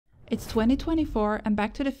It's 2024 and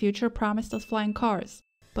Back to the Future promised us flying cars.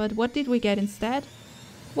 But what did we get instead?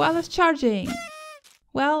 Wireless charging!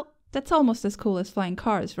 Well, that's almost as cool as flying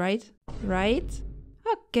cars, right? Right?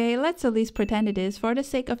 Okay, let's at least pretend it is for the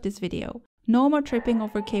sake of this video. No more tripping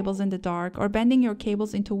over cables in the dark or bending your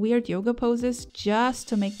cables into weird yoga poses just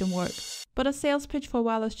to make them work. But a sales pitch for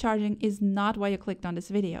wireless charging is not why you clicked on this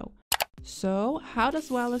video. So, how does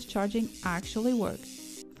wireless charging actually work?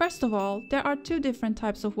 First of all, there are two different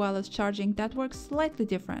types of wireless charging that work slightly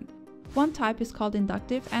different. One type is called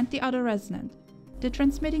inductive and the other resonant. The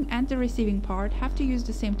transmitting and the receiving part have to use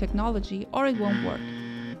the same technology or it won't work.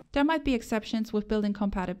 There might be exceptions with built-in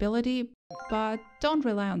compatibility, but don't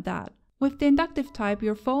rely on that. With the inductive type,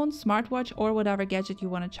 your phone, smartwatch or whatever gadget you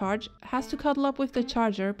want to charge has to cuddle up with the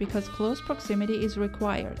charger because close proximity is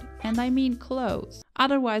required. And I mean close,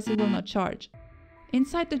 otherwise it will not charge.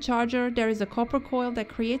 Inside the charger, there is a copper coil that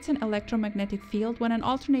creates an electromagnetic field when an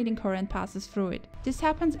alternating current passes through it. This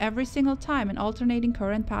happens every single time an alternating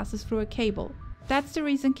current passes through a cable. That's the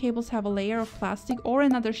reason cables have a layer of plastic or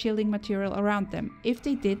another shielding material around them. If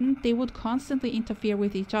they didn't, they would constantly interfere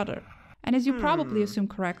with each other. And as you probably assume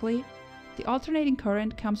correctly, the alternating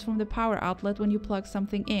current comes from the power outlet when you plug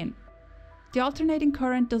something in. The alternating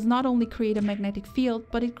current does not only create a magnetic field,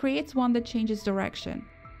 but it creates one that changes direction.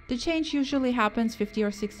 The change usually happens 50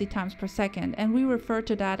 or 60 times per second, and we refer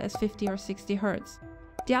to that as 50 or 60 Hz.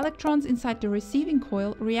 The electrons inside the receiving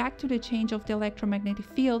coil react to the change of the electromagnetic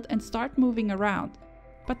field and start moving around.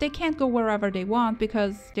 But they can't go wherever they want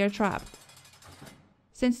because they're trapped.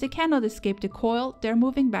 Since they cannot escape the coil, their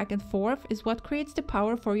moving back and forth is what creates the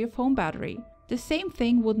power for your phone battery. The same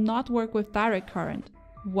thing would not work with direct current.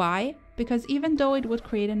 Why? Because even though it would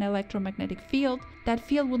create an electromagnetic field, that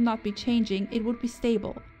field would not be changing, it would be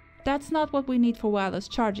stable. That's not what we need for wireless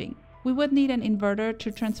charging. We would need an inverter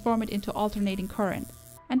to transform it into alternating current.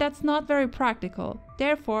 And that's not very practical,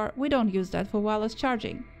 therefore we don't use that for wireless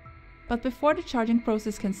charging. But before the charging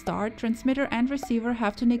process can start, transmitter and receiver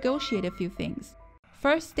have to negotiate a few things.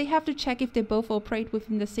 First, they have to check if they both operate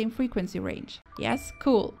within the same frequency range. Yes,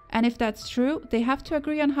 cool. And if that's true, they have to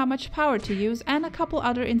agree on how much power to use and a couple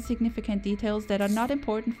other insignificant details that are not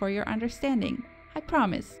important for your understanding. I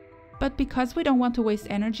promise. But because we don't want to waste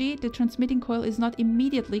energy, the transmitting coil is not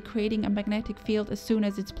immediately creating a magnetic field as soon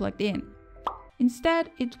as it's plugged in. Instead,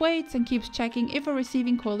 it waits and keeps checking if a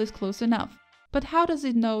receiving coil is close enough. But how does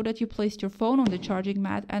it know that you placed your phone on the charging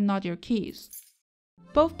mat and not your keys?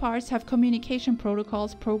 Both parts have communication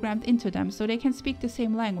protocols programmed into them so they can speak the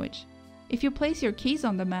same language. If you place your keys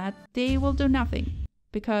on the mat, they will do nothing,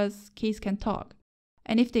 because keys can talk.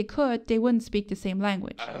 And if they could, they wouldn't speak the same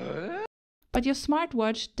language. But your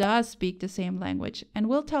smartwatch does speak the same language and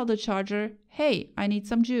will tell the charger, hey, I need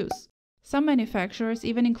some juice. Some manufacturers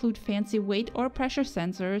even include fancy weight or pressure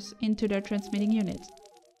sensors into their transmitting unit.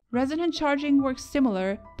 Resonant charging works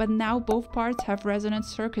similar, but now both parts have resonant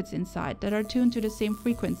circuits inside that are tuned to the same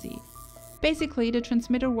frequency. Basically, the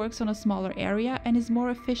transmitter works on a smaller area and is more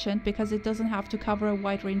efficient because it doesn't have to cover a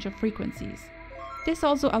wide range of frequencies. This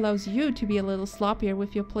also allows you to be a little sloppier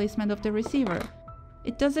with your placement of the receiver.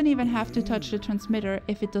 It doesn't even have to touch the transmitter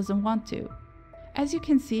if it doesn't want to. As you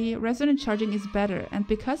can see, resonant charging is better, and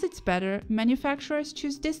because it's better, manufacturers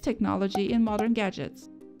choose this technology in modern gadgets.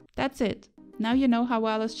 That's it. Now you know how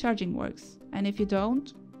wireless charging works, and if you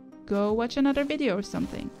don't, go watch another video or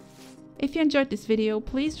something. If you enjoyed this video,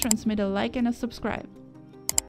 please transmit a like and a subscribe.